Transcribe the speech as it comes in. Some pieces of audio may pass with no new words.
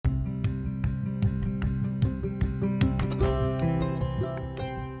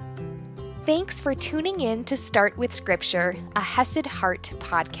Thanks for tuning in to Start with Scripture, a Hesed Heart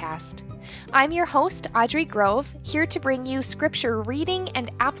podcast. I'm your host, Audrey Grove, here to bring you scripture reading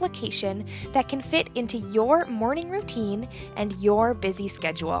and application that can fit into your morning routine and your busy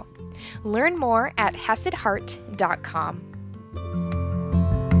schedule. Learn more at HesedHeart.com.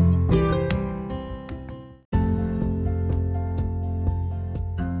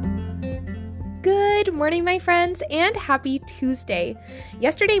 Good morning, my friends, and happy Tuesday.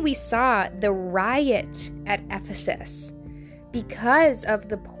 Yesterday we saw the riot at Ephesus because of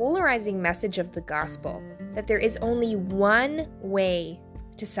the polarizing message of the gospel, that there is only one way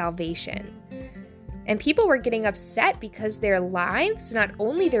to salvation. And people were getting upset because their lives, not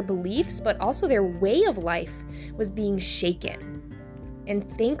only their beliefs, but also their way of life was being shaken. And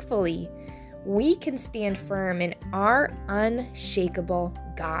thankfully, we can stand firm in our unshakable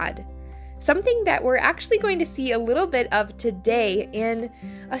God. Something that we're actually going to see a little bit of today in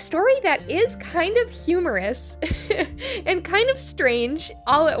a story that is kind of humorous and kind of strange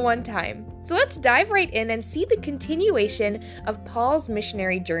all at one time. So let's dive right in and see the continuation of Paul's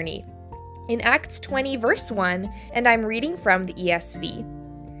missionary journey. In Acts 20, verse 1, and I'm reading from the ESV.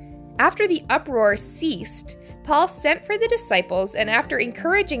 After the uproar ceased, Paul sent for the disciples, and after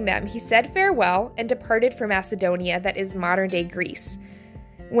encouraging them, he said farewell and departed for Macedonia, that is modern-day Greece.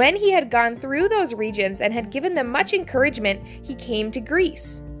 When he had gone through those regions and had given them much encouragement, he came to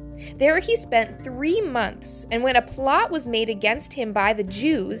Greece. There he spent 3 months, and when a plot was made against him by the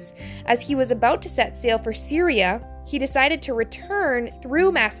Jews, as he was about to set sail for Syria, he decided to return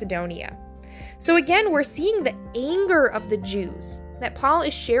through Macedonia. So again, we're seeing the anger of the Jews, that Paul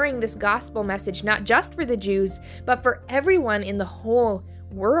is sharing this gospel message not just for the Jews, but for everyone in the whole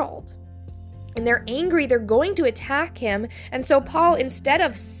world. And they're angry, they're going to attack him. And so Paul, instead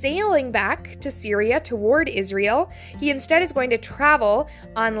of sailing back to Syria toward Israel, he instead is going to travel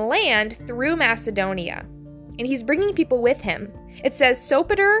on land through Macedonia. And he's bringing people with him. It says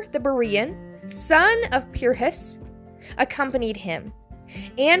Sopater the Berean, son of Pyrrhus, accompanied him,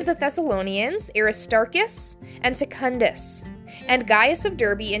 and the Thessalonians, Aristarchus and Secundus, and Gaius of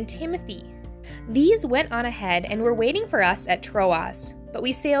Derbe and Timothy. These went on ahead and were waiting for us at Troas. But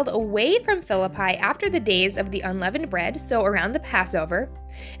we sailed away from Philippi after the days of the unleavened bread, so around the Passover.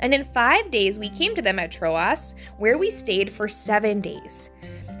 And in 5 days we came to them at Troas, where we stayed for 7 days.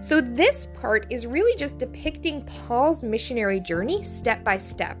 So this part is really just depicting Paul's missionary journey step by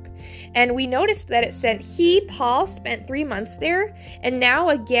step. And we noticed that it said Paul, spent 3 months there. And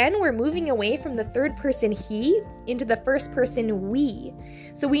now again, we're moving away from the third person he into the first person we.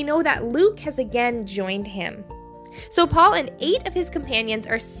 So we know that Luke has again joined him. So Paul and 8 of his companions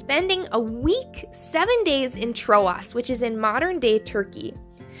are spending a week, 7 days in Troas, which is in modern-day Turkey.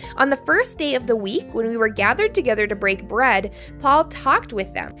 On the first day of the week, when we were gathered together to break bread, Paul talked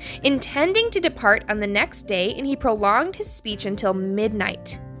with them, intending to depart on the next day, and he prolonged his speech until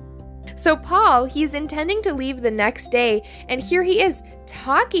midnight. So Paul, he's intending to leave the next day, and here he is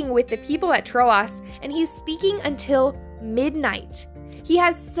talking with the people at Troas, and he's speaking until midnight. He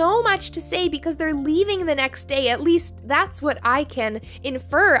has so much to say because they're leaving the next day. At least that's what I can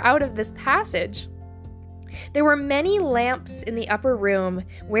infer out of this passage. There were many lamps in the upper room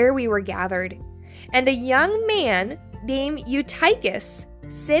where we were gathered, and a young man named Eutychus,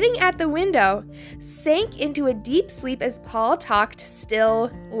 sitting at the window, sank into a deep sleep as Paul talked still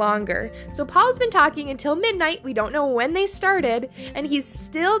longer. So Paul's been talking until midnight. We don't know when they started, and he's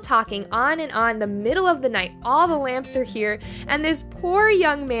still talking on and on the middle of the night. All the lamps are here, and this poor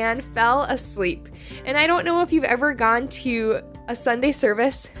young man fell asleep. And I don't know if you've ever gone to a Sunday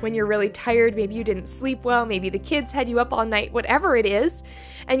service when you're really tired, maybe you didn't sleep well, maybe the kids had you up all night, whatever it is,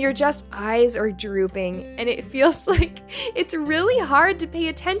 and your just eyes are drooping, and it feels like it's really hard to pay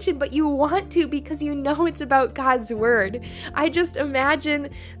attention, but you want to because you know it's about God's word. I just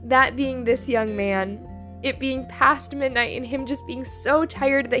imagine that being this young man, it being past midnight and him just being so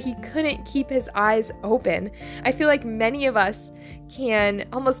tired that he couldn't keep his eyes open. I feel like many of us can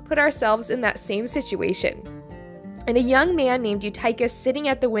almost put ourselves in that same situation. And a young man named Eutychus, sitting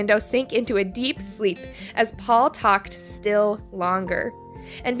at the window, sank into a deep sleep as Paul talked still longer.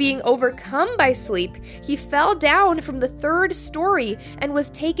 And being overcome by sleep, he fell down from the 3rd story and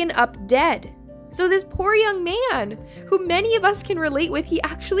was taken up dead. So this poor young man, who many of us can relate with, he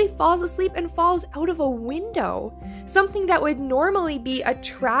actually falls asleep and falls out of a window. Something that would normally be a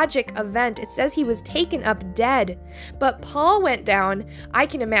tragic event. It says he was taken up dead. But Paul went down, I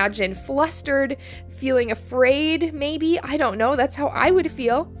can imagine, flustered, feeling afraid, maybe. I don't know, that's how I would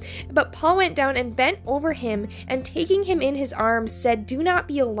feel. But Paul went down and bent over him, and taking him in his arms, said, "Do not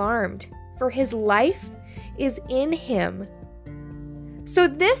be alarmed, for his life is in him." So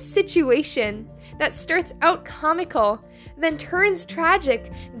this situation that starts out comical, then turns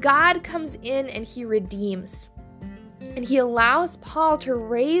tragic, God comes in and he redeems. And he allows Paul to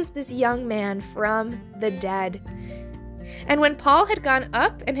raise this young man from the dead. And when Paul had gone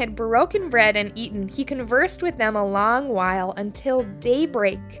up and had broken bread and eaten, he conversed with them a long while until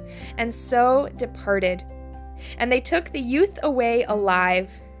daybreak, and so departed. And they took the youth away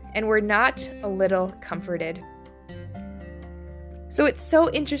alive, and were not a little comforted. So it's so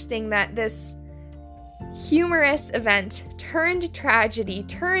interesting that this humorous event turned tragedy,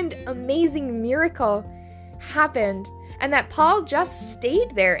 turned amazing miracle happened, and that Paul just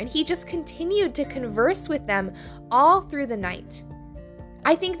stayed there and he just continued to converse with them all through the night.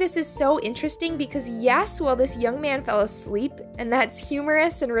 I think this is so interesting because yes, while this young man fell asleep, and that's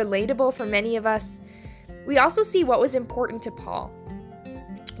humorous and relatable for many of us, we also see what was important to Paul.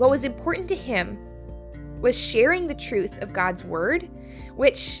 What was important to him was sharing the truth of God's word,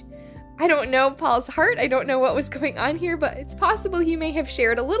 which I don't know Paul's heart. I don't know what was going on here, but it's possible he may have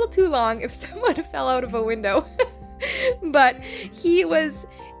shared a little too long if someone fell out of a window. But he was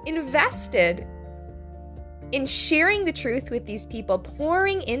invested in sharing the truth with these people,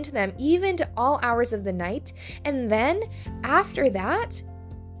 pouring into them even to all hours of the night. And then after that,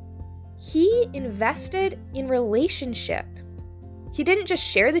 he invested in relationship. He didn't just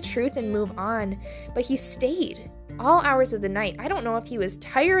share the truth and move on, but he stayed all hours of the night. I don't know if he was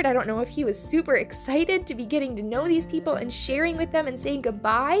tired. I don't know if he was super excited to be getting to know these people and sharing with them and saying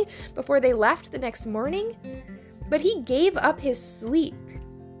goodbye before they left the next morning. But he gave up his sleep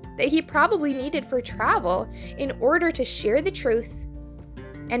that he probably needed for travel in order to share the truth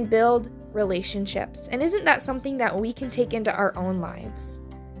and build relationships. And isn't that something that we can take into our own lives?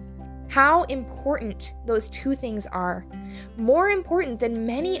 How important those two things are. More important than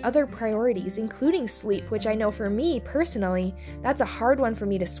many other priorities, including sleep, which I know for me personally, that's a hard one for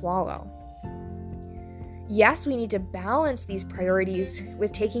me to swallow. Yes, we need to balance these priorities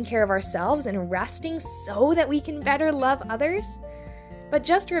with taking care of ourselves and resting so that we can better love others. But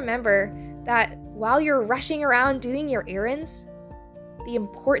just remember that while you're rushing around doing your errands, the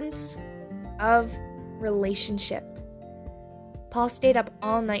importance of relationship. Paul stayed up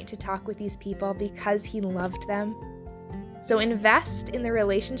all night to talk with these people because he loved them. So invest in the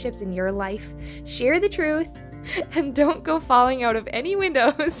relationships in your life, share the truth, and don't go falling out of any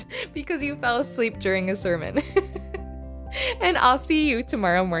windows because you fell asleep during a sermon. And I'll see you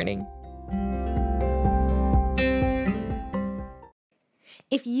tomorrow morning.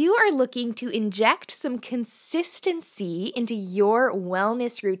 If you are looking to inject some consistency into your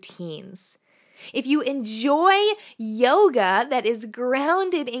wellness routines, if you enjoy yoga that is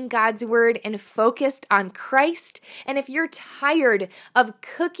grounded in God's word and focused on Christ, and if you're tired of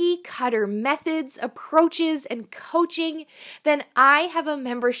cookie cutter methods, approaches, and coaching, then I have a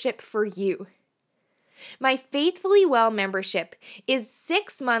membership for you. My Faithfully Well membership is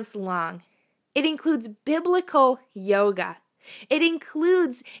 6 months long. It includes biblical yoga. It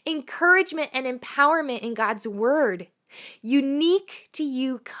includes encouragement and empowerment in God's word, unique to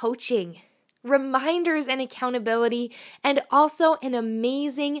you coaching, reminders and accountability, and also an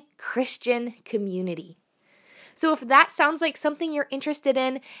amazing Christian community. So if that sounds like something you're interested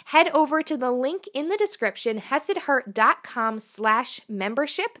in, head over to the link in the description,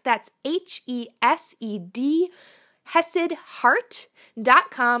 HesedHeart.com/membership. That's HESED,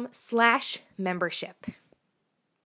 HesedHeart.com/membership.